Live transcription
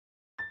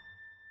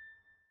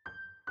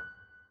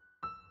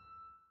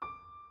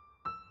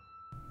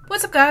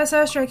What's up guys,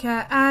 Sarus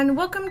here, and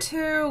welcome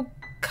to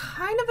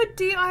kind of a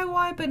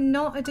DIY but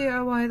not a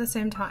DIY at the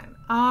same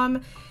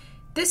time.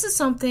 This is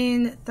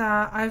something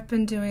that I've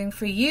been doing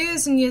for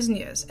years and years and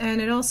years,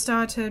 and it all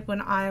started when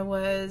I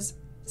was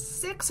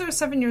 6 or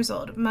 7 years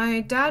old.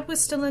 My dad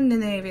was still in the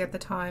Navy at the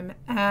time,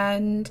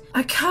 and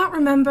I can't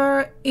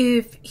remember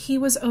if he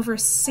was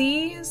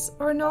overseas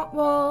or not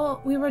while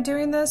we were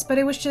doing this, but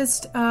it was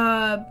just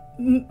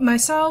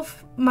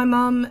myself, my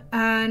mom,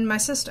 and my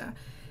sister.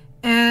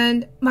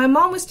 And my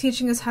mom was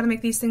teaching us how to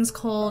make these things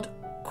called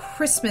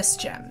Christmas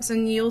gems,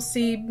 and you'll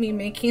see me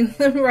making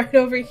them right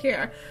over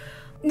here.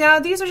 Now,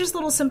 these are just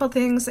little simple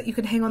things that you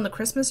can hang on the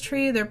Christmas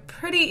tree. They're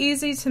pretty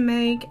easy to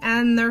make,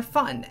 and they're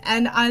fun.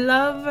 And I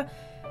love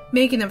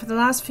making them. For the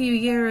last few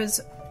years,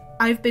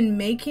 I've been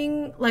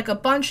making like a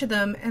bunch of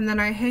them, and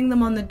then I hang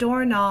them on the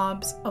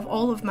doorknobs of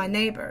all of my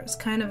neighbors,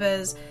 kind of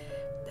as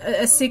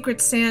a Secret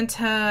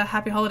Santa,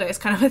 Happy Holidays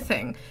kind of a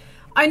thing.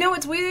 I know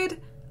it's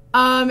weird.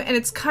 And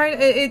it's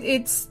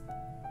it's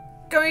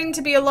going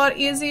to be a lot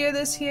easier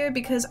this year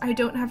because I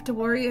don't have to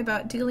worry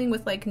about dealing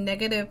with like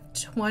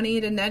 -20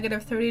 to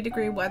 -30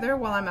 degree weather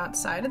while I'm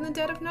outside in the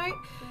dead of night.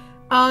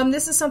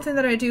 This is something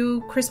that I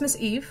do Christmas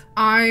Eve.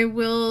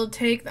 I'll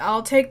take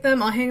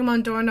them, I'll hang them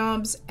on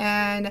doorknobs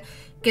and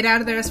get out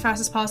of there as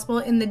fast as possible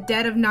in the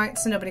dead of night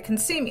so nobody can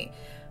see me.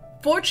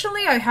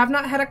 Fortunately, I have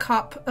not had a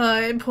cop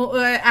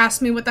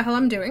ask me what the hell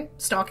I'm doing,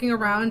 stalking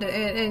around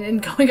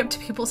and going up to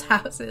people's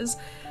houses.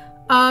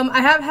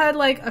 I have had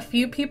like a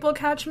few people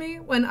catch me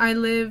when I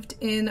lived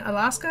in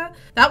Alaska.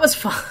 That was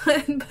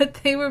fun, but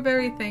they were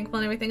very thankful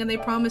and everything, and they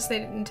promised they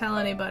didn't tell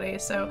anybody,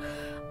 so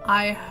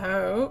I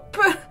hope.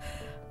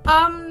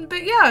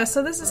 But yeah,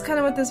 so this is kind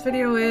of what this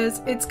video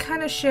is. It's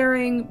kind of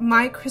sharing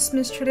my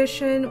Christmas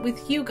tradition with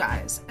you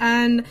guys,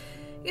 and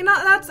you know,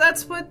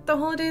 that's what the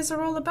holidays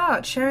are all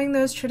about, sharing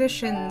those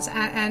traditions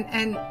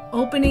and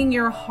opening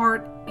your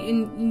heart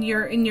in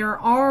your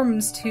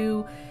arms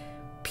to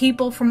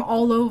people from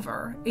all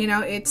over. You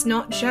know, it's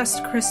not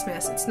just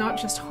Christmas, it's not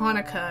just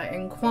Hanukkah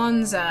and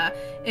Kwanzaa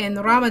and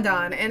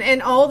Ramadan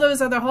and all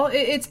those other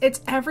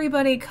it's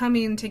everybody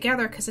coming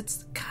together, because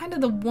it's kind of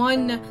the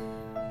one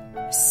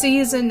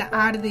season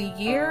out of the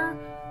year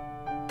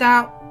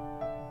that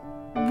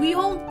we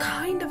all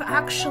kind of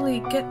actually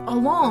get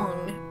along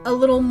a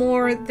little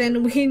more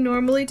than we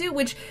normally do,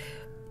 which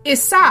is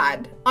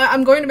sad.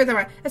 I'm going to make that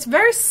right. It's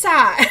very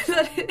sad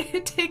that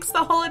it takes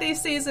the holiday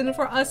season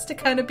for us to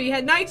kind of be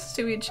nice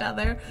to each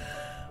other,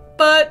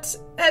 but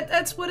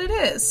that's what it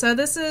is. So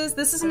this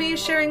is me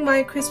sharing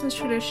my Christmas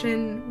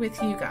tradition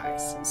with you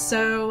guys.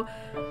 So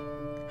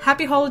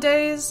happy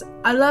holidays.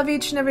 I love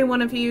each and every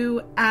one of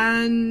you,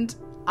 and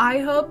I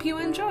hope you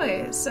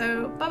enjoy.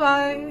 So bye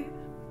bye.